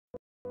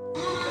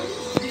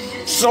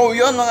So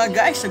yun mga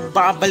guys,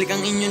 nagbabalik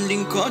ang inyong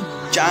lingkod,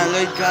 John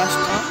Lloyd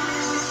Castro.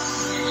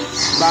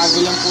 Bago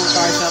lang po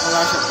tayo sa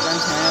Clash of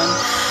Clans ngayon.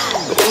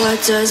 What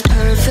does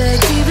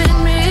perfect even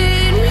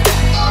mean?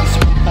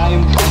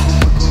 Tayong bago.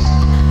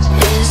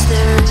 Is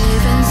there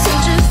even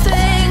such a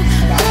thing?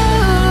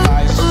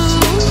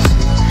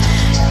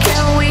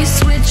 Can we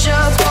switch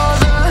up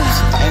all the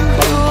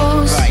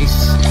rules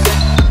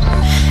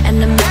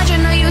and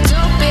imagine a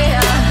utopia?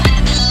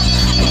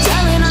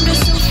 Darling, I'm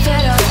just so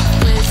fed up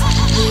with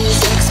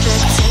these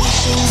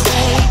expectations.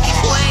 They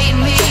weigh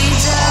me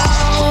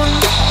down.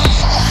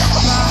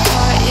 My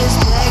heart is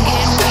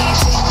begging me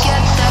to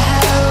get the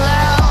hell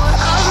out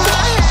of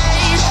my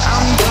head.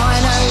 I'm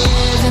gonna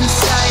live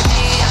inside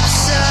the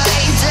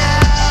upside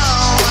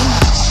down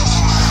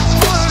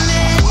for a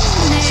minute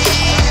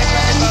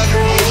and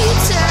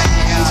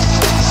pretend,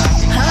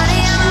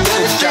 honey, I'm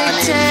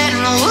perfect and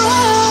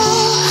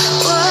whoa,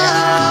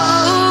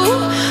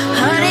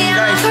 honey,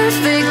 I'm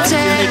perfect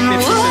and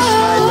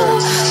whoa,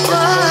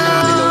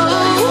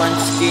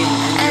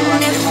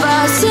 and if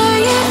I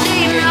say it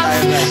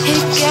enough,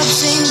 it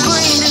gets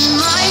ingrained in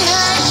my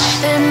head,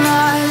 and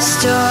I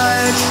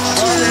start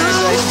to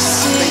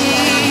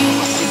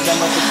see,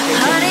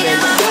 honey,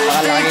 I'm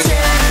perfect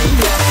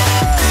and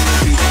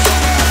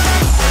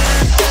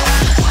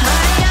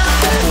honey,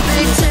 I'm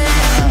perfect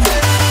and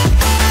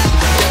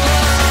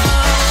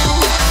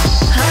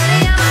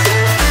honey, I'm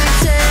perfect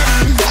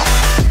and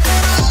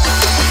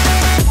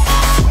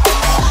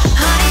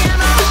honey,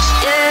 I'm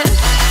yeah.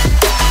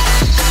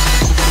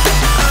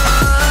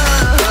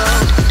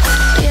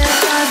 Yeah,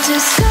 I've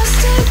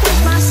discussed it with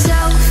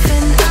myself,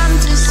 and I'm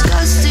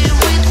disgusted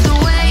with the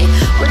way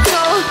we're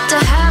told to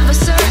have a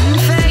certain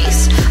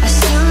face, a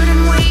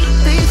certain weight,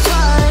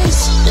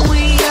 because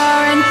we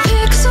aren't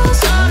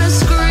pixels on a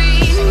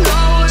screen. No,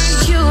 we're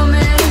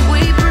human,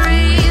 we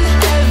breathe.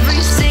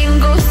 Every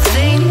single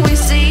thing we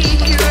see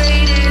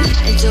curated,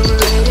 it's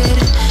overrated.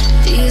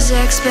 These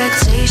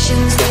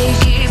expectations, they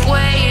keep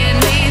weighing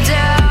me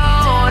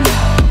down.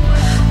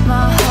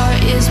 My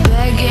heart is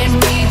begging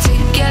me to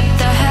get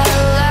the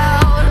hell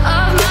out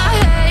of my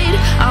head.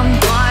 I'm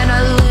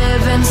gonna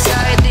live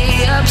inside the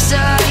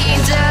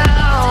upside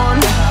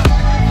down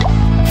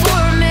for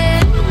a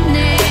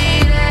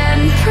minute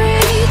and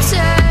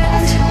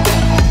pretend,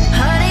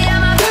 honey,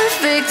 I'm a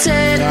perfect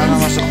 10. Sana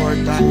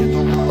masuportahan nyo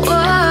itong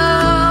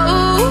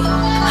Whoa,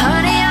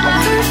 honey, I'm a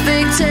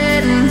perfect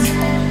 10.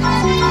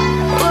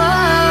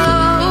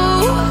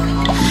 Whoa,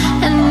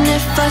 and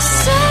if I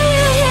say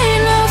it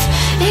enough,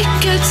 it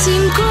gets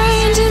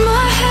ingrained in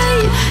my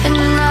head, and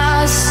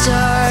I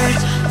start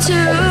to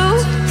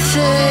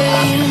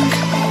think,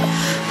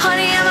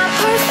 honey, I'm a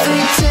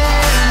perfect 10.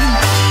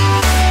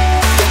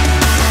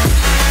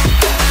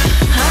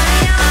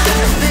 Honey, I'm a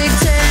perfect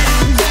 10.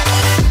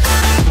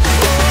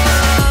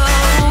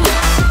 Whoa,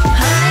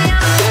 honey,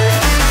 I'm a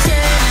perfect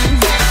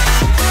 10.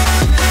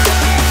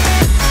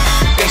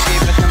 guys,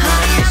 lipat naman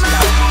Honey, guys I'm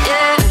lang. a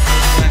yeah.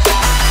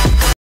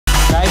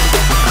 Guys,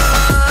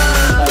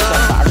 tayo sa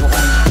bago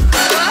kami.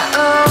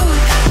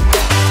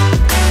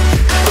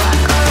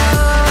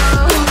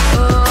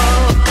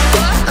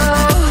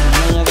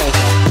 Ano nyo guys,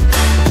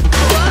 slap in.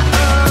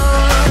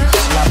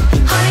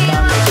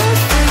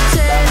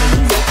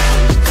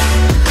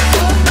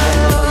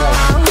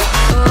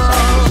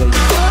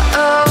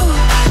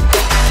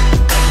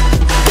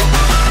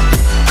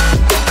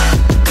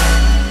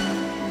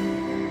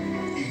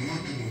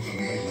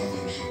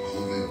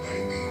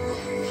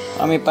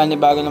 May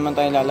panibago naman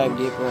tayong lalive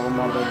di po ako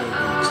Mobile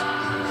Legends.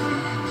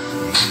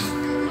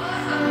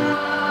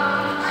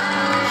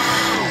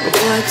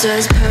 What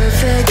does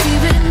perfect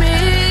even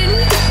mean?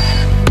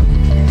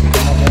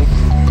 Okay.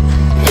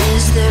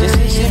 Is there This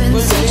is even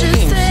simple such a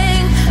games.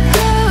 thing?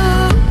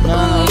 Na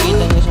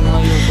nakikita nyo sa mga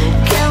YouTube.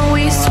 Can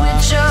we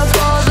switch up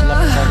all the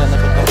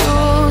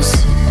rules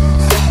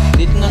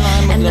Dito na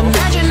lang and maglaro.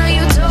 imagine a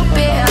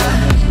utopia?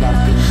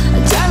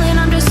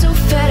 Darling, I'm just so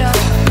fed up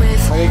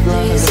with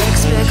these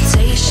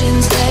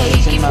expectations. They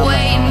keep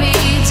weighing me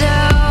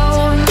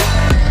down.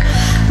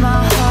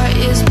 My heart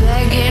is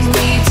begging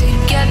me to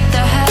get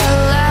the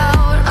hell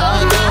out of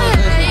my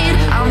head.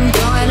 I'm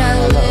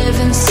gonna live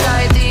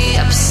inside the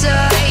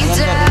upside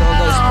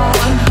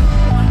down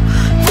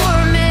for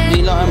a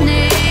minute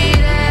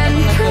and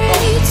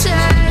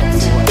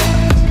pretend,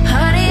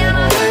 honey, I'm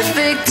a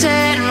perfect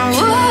 10.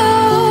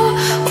 Whoa,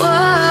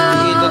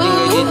 Nakikita din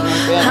kayo dito whoa,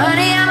 ng pera.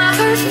 honey, I'm a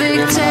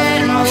perfect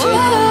 10.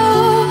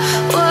 Whoa,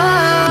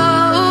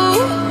 whoa,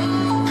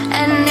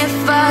 and if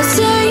I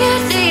say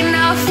it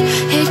enough,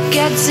 it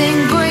gets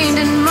ingrained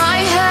in my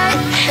head,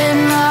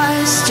 and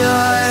I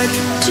start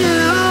to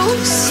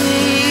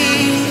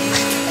see,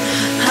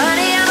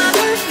 honey, I'm a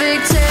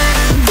perfect 10.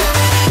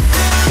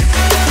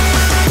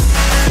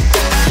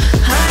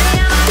 Honey,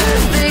 I'm a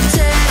perfect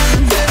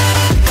 10.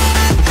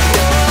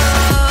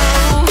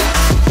 Whoa,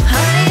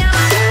 honey, I'm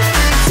a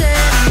perfect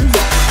 10.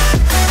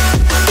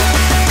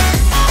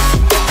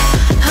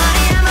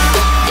 Honey, I'm a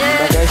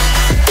yeah. Guys,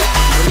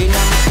 muli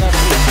lang start.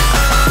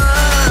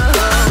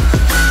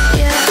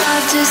 Yeah,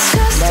 I've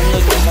discussed it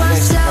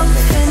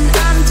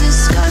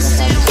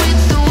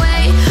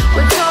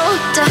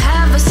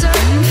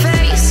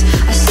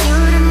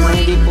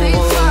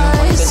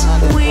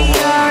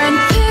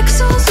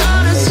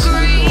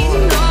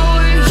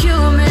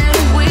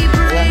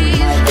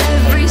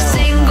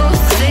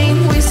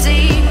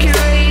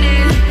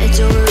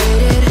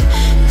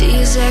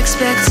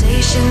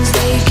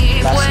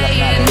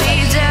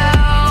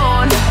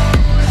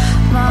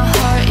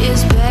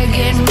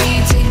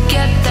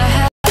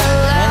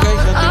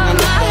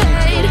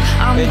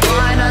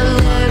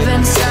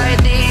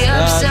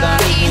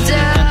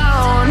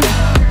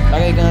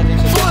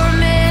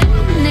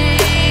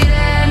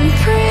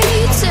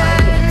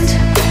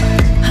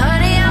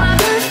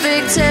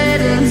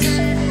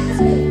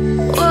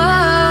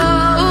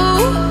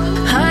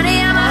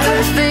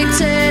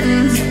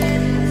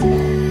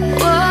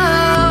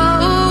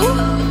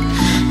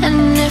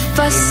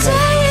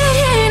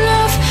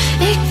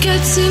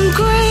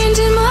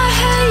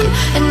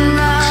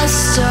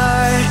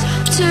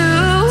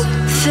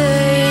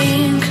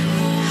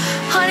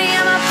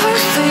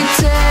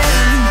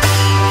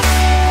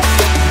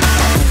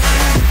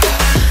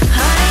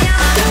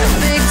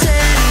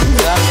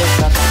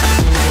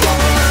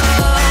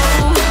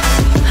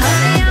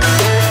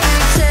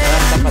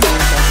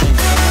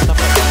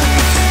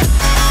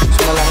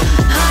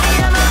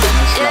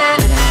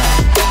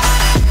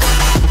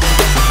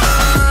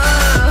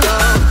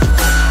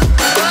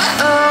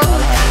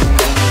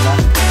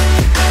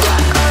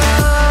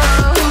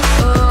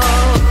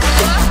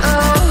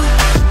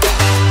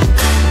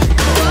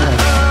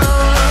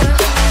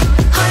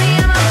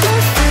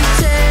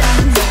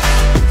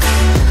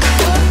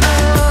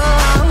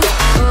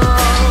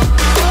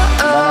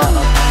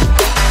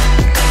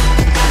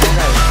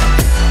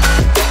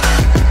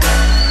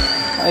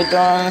Ito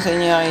ang sa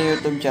inyo ang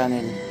YouTube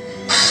channel.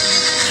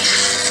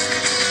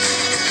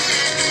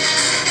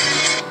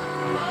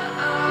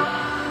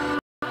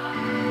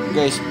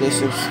 Guys, please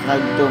subscribe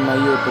to my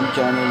YouTube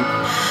channel.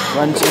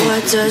 Once you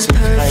What does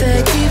subscribe,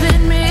 perfect even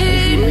I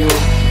mean? give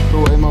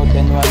you 2 emote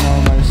and 1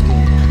 normal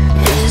skin.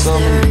 Is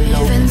there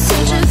even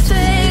such a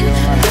thing?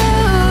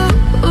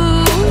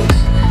 Ooh,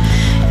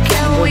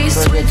 can we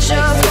switch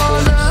up all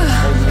the